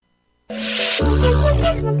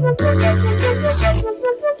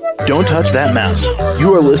Don't touch that mouse.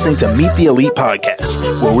 You are listening to Meet the Elite Podcast,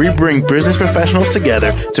 where we bring business professionals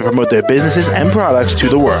together to promote their businesses and products to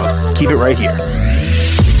the world. Keep it right here.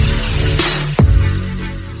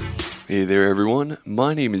 Hey there, everyone.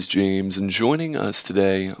 My name is James, and joining us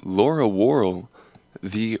today, Laura Worrell,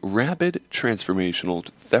 the Rapid Transformational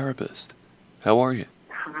Therapist. How are you?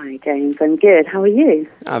 Hi, James. I'm good. How are you?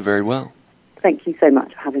 Very well. Thank you so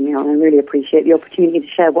much for having me on. I really appreciate the opportunity to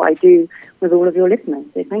share what I do with all of your listeners,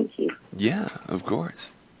 so thank you. Yeah, of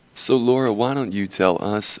course. So, Laura, why don't you tell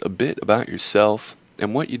us a bit about yourself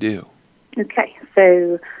and what you do? Okay,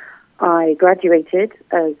 so I graduated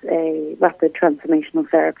as a rapid transformational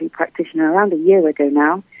therapy practitioner around a year ago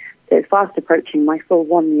now, so it's fast approaching my full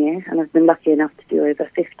 1 year, and I've been lucky enough to do over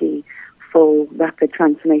 50 full rapid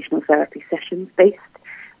transformational therapy sessions based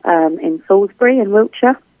in Salisbury in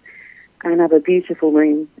Wiltshire. And I have a beautiful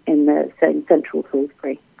room in central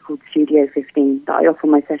Salisbury called Studio 15 that I offer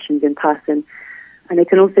my sessions in person. And they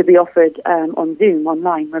can also be offered on Zoom,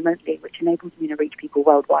 online, remotely, which enables me to reach people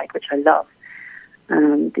worldwide, which I love.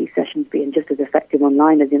 These sessions being just as effective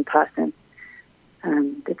online as in person.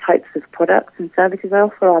 The types of products and services I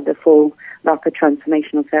offer are the full rapid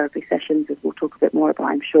transformational therapy sessions, as we'll talk a bit more about,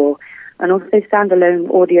 I'm sure, and also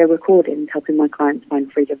standalone audio recordings, helping my clients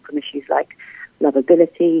find freedom from issues like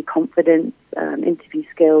lovability, confidence, interview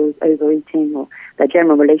skills, overeating, or their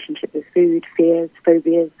general relationship with food, fears,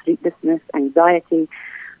 phobias, sleeplessness, anxiety.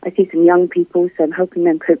 I see some young people, so I'm helping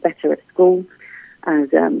them cope better at school, as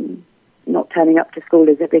not turning up to school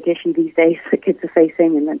is a big issue these days that kids are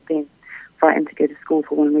facing, and then being frightened to go to school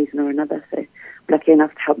for one reason or another. So I'm lucky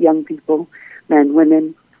enough to help young people, men,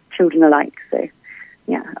 women, children alike. So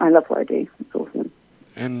yeah, I love what I do. It's awesome.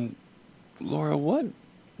 And Laura, what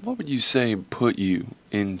would you say put you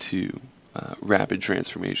into rapid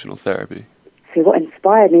transformational therapy? So what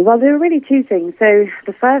inspired me? Well, there were really two things. So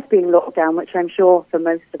the first being lockdown, which I'm sure for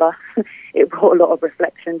most of us, it brought a lot of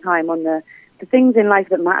reflection time on the things in life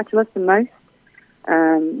that matter to us the most.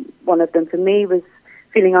 One of them for me was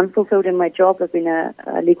feeling unfulfilled in my job. I've been a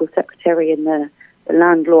legal secretary in the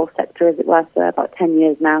land law sector, as it were, for about 10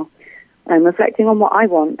 years now. And reflecting on what I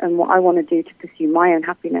want and what I want to do to pursue my own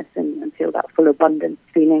happiness and feel that full abundance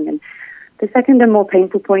feeling. And the second and more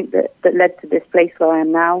painful point that led to this place where I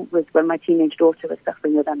am now was when my teenage daughter was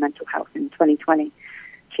suffering with her mental health in 2020.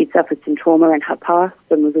 She'd suffered some trauma in her past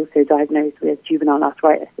and was also diagnosed with juvenile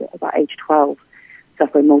arthritis at about age 12,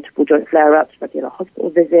 suffering multiple joint flare-ups, regular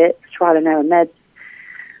hospital visits, trial and error meds.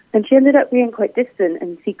 And she ended up being quite distant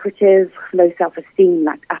and secretive, low self-esteem,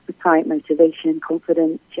 lacked appetite, motivation,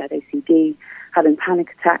 confidence. She had OCD, having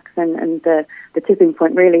panic attacks, and the tipping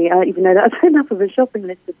point really, even though that's enough of a shopping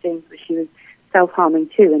list of things, but she was self-harming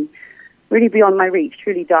too, and really beyond my reach,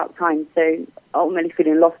 truly dark times. So ultimately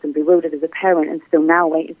feeling lost and bewildered as a parent, and still now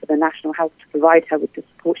waiting for the National Health to provide her with the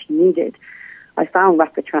support she needed, I found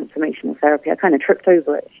rapid transformational therapy. I kind of tripped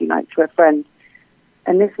over it, if you like, to a friend.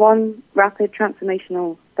 And this one rapid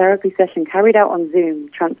transformational therapy session carried out on Zoom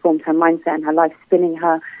transformed her mindset and her life, spinning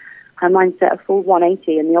her mindset a full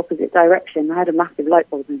 180 in the opposite direction. I had a massive light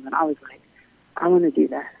bulb moment. I was like, I want to do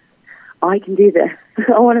this. I can do this.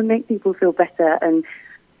 I want to make people feel better and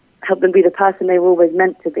help them be the person they were always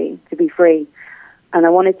meant to be free. And I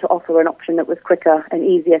wanted to offer an option that was quicker and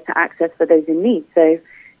easier to access for those in need. So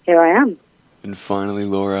here I am. And finally,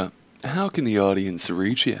 Laura, how can the audience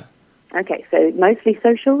reach you? Okay, so mostly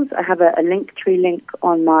socials. I have a Linktree link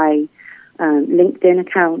on my LinkedIn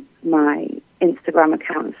account, my Instagram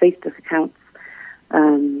account, and Facebook accounts.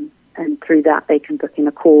 And through that, they can book in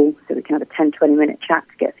a call so we can have a 10, 20-minute chat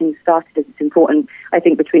to get things started. It's important, I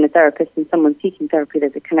think, between a therapist and someone seeking therapy,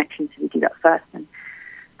 there's a connection, so we do that first and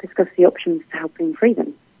discuss the options to helping free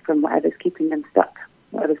them from whatever's keeping them stuck,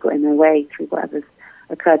 whatever's got in their way through whatever's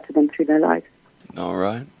occurred to them through their lives. All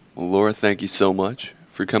right. Well, Laura, thank you so much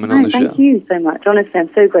for coming on the show. Thank you so much. Honestly,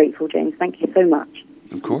 I'm so grateful, James. Thank you so much.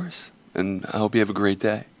 Of course. And I hope you have a great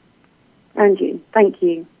day. And you. Thank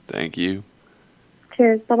you. Thank you.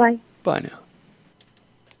 Cheers. Bye-bye. Bye now.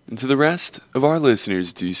 And to the rest of our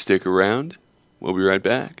listeners, do stick around. We'll be right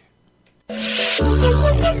back.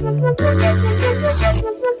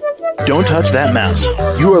 Don't touch that mouse.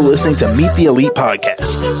 You are listening to Meet the Elite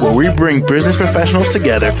Podcast, where we bring business professionals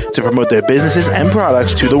together to promote their businesses and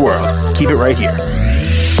products to the world. Keep it right here.